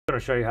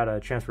to show you how to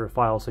transfer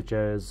files such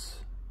as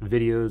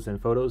videos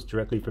and photos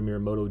directly from your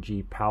Moto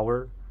G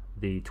Power,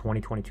 the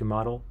 2022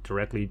 model,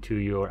 directly to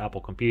your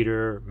Apple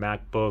computer,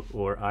 MacBook,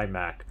 or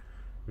iMac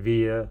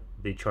via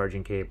the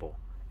charging cable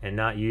and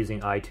not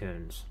using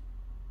iTunes.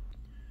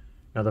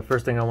 Now the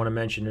first thing I want to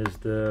mention is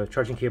the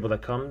charging cable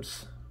that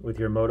comes with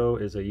your Moto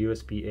is a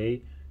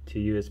USB-A to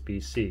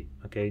USB-C.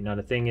 Okay, now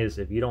the thing is,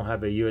 if you don't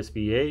have a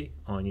USB-A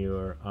on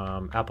your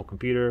Apple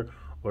computer,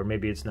 or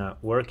maybe it's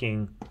not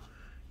working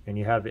and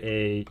you have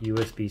a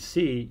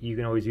USB-C, you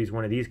can always use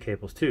one of these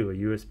cables too, a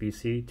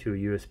USB-C to a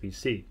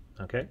USB-C.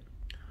 Okay,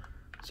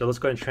 so let's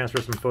go ahead and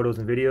transfer some photos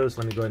and videos.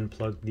 Let me go ahead and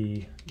plug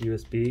the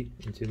USB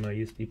into my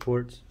USB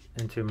ports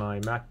into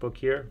my MacBook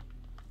here.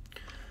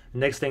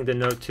 Next thing to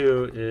note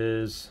too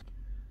is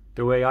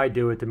the way I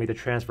do it to make the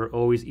transfer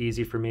always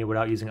easy for me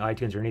without using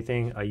iTunes or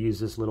anything. I use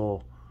this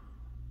little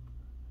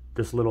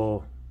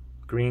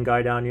green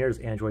guy down here. It's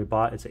Android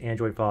Bot. It's an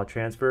Android file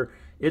transfer.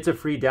 It's a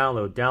free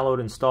download. Download,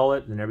 install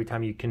it, and every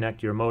time you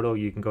connect your Moto,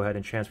 you can go ahead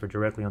and transfer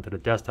directly onto the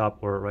desktop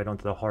or right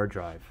onto the hard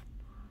drive.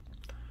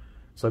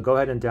 So go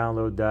ahead and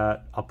download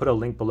that. I'll put a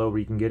link below where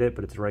you can get it,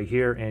 but it's right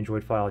here.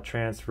 Android file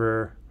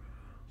transfer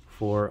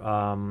for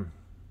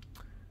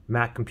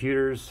Mac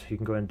computers. You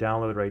can go ahead and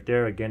download it right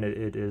there. Again,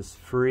 it is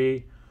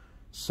free.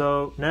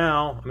 So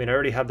now, I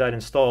already have that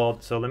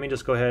installed, so let me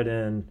just go ahead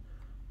and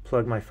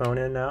plug my phone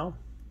in now.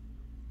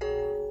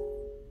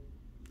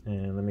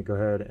 And let me go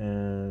ahead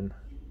and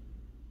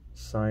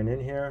sign in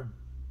here.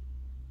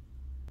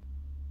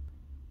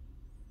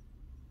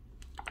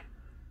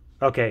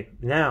 Okay,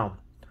 now,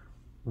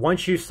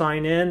 once you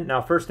sign in,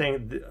 now first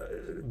thing,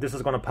 this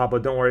is going to pop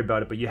up, don't worry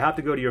about it, but you have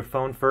to go to your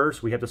phone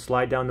first. We have to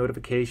slide down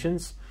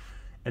notifications.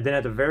 And then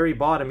at the very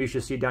bottom, you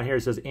should see down here,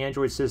 it says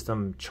Android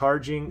system,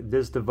 charging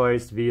this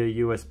device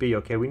via USB.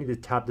 Okay, we need to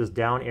tap this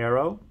down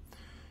arrow.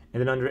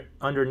 And then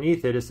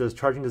underneath it, it says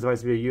charging this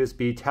device via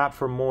USB, tap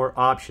for more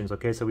options.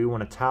 Okay, so we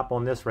want to tap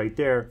on this right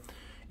there.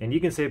 And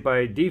you can say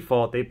by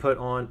default, they put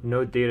on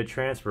no data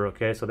transfer.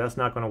 Okay, so that's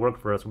not going to work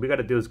for us. What we got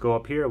to do is go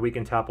up here. We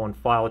can tap on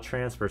file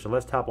transfer. So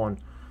let's tap on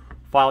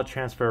file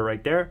transfer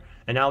right there.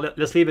 And now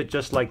let's leave it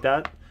just like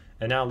that.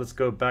 And now let's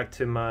go back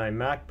to my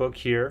MacBook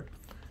here.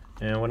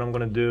 And what I'm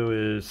going to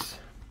do is,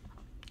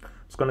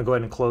 it's going to go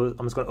ahead and close.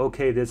 I'm just going to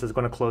OK this. It's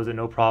going to close it,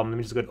 no problem. Let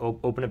me just go ahead and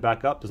open it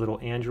back up. This little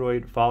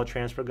Android file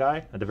transfer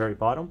guy at the very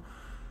bottom.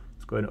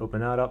 Let's go ahead and open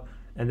that up.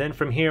 And then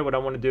from here, what I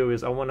want to do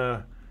is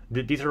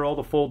these are all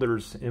the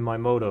folders in my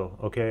Moto.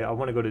 Okay, I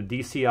want to go to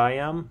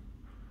DCIM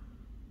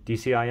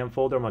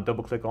folder. I'm going to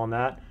double click on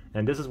that.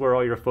 And this is where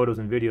all your photos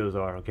and videos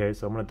are. Okay,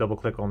 so I'm going to double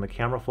click on the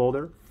camera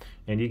folder.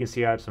 And you can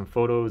see I have some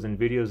photos and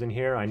videos in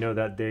here. I know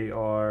that they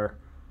are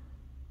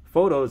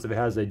photos. If it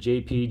has a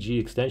JPG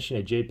extension,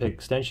 a JPEG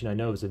extension. I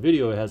know if it's a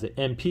video, it has an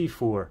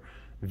MP4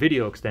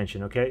 video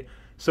extension. Okay,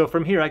 so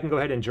from here I can go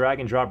ahead and drag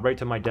and drop right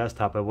to my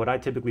desktop. But what I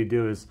typically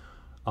do is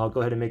I'll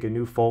go ahead and make a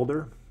new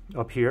folder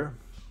up here,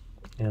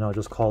 and I'll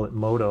just call it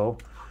Moto,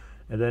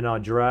 and then I'll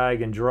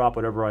drag and drop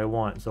whatever I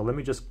want. So let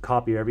me just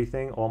copy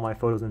everything, all my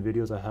photos and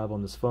videos I have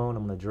on this phone.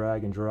 I'm going to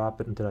drag and drop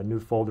it into that new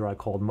folder I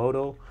called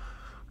Moto.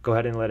 Go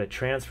ahead and let it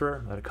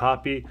transfer, let it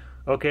copy.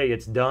 Okay,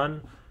 it's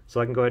done. So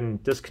I can go ahead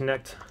and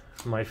disconnect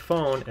my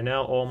phone, and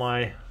now all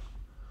my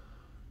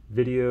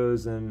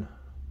videos and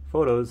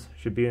photos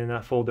should be in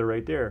that folder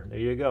right there. There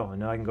you go.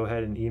 And now I can go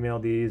ahead and email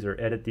these or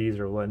edit these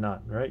or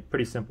whatnot. Right?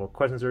 Pretty simple.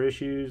 Questions or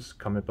issues,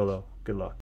 comment below. Good luck.